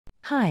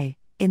Hi,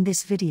 in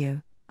this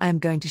video, I am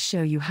going to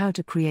show you how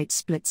to create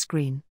split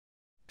screen.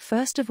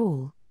 First of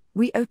all,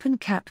 we open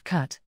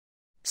Capcut.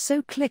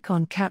 So click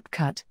on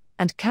Capcut,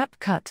 and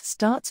Capcut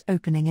starts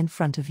opening in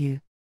front of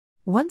you.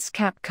 Once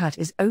Capcut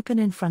is open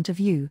in front of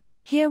you,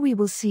 here we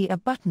will see a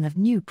button of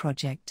New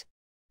Project.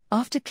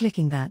 After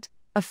clicking that,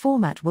 a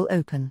format will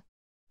open.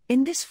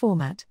 In this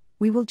format,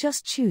 we will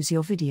just choose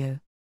your video.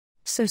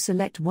 So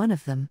select one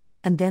of them,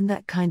 and then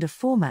that kind of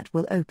format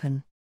will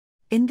open.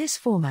 In this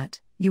format,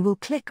 you will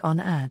click on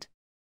Add.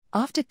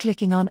 After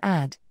clicking on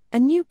Add, a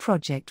new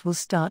project will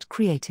start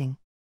creating.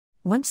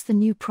 Once the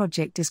new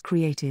project is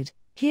created,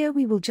 here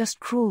we will just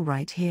scroll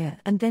right here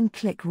and then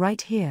click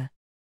right here.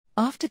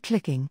 After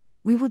clicking,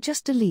 we will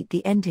just delete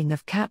the ending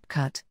of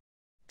Capcut.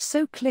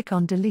 So click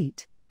on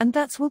Delete, and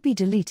that will be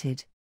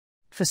deleted.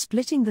 For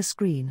splitting the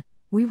screen,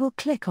 we will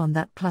click on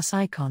that plus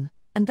icon,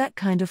 and that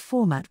kind of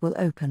format will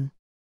open.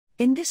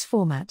 In this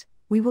format,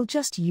 we will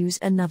just use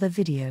another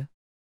video.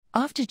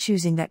 After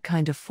choosing that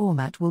kind of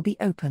format will be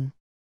open.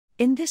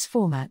 In this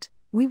format,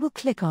 we will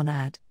click on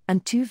Add,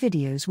 and 2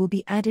 videos will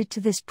be added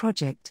to this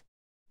project.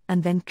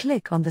 And then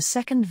click on the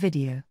second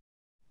video.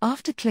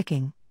 After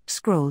clicking,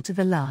 scroll to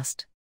the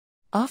last.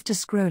 After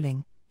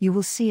scrolling, you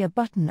will see a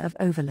button of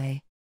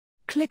overlay.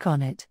 Click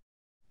on it.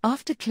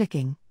 After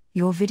clicking,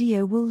 your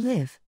video will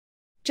live.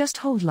 Just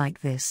hold like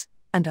this,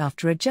 and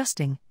after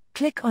adjusting,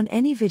 click on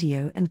any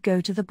video and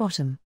go to the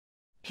bottom.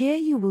 Here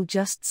you will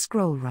just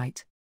scroll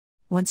right.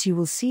 Once you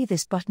will see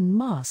this button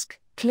mask,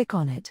 click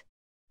on it.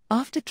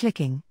 After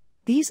clicking,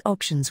 these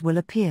options will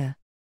appear.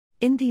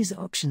 In these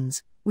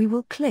options, we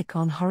will click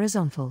on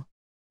horizontal.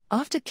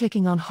 After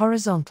clicking on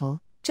horizontal,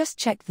 just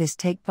check this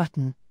take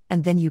button,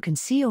 and then you can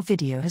see your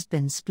video has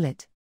been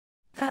split.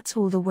 That's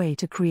all the way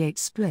to create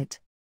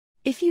split.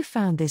 If you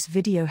found this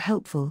video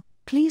helpful,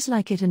 please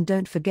like it and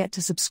don't forget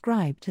to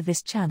subscribe to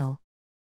this channel.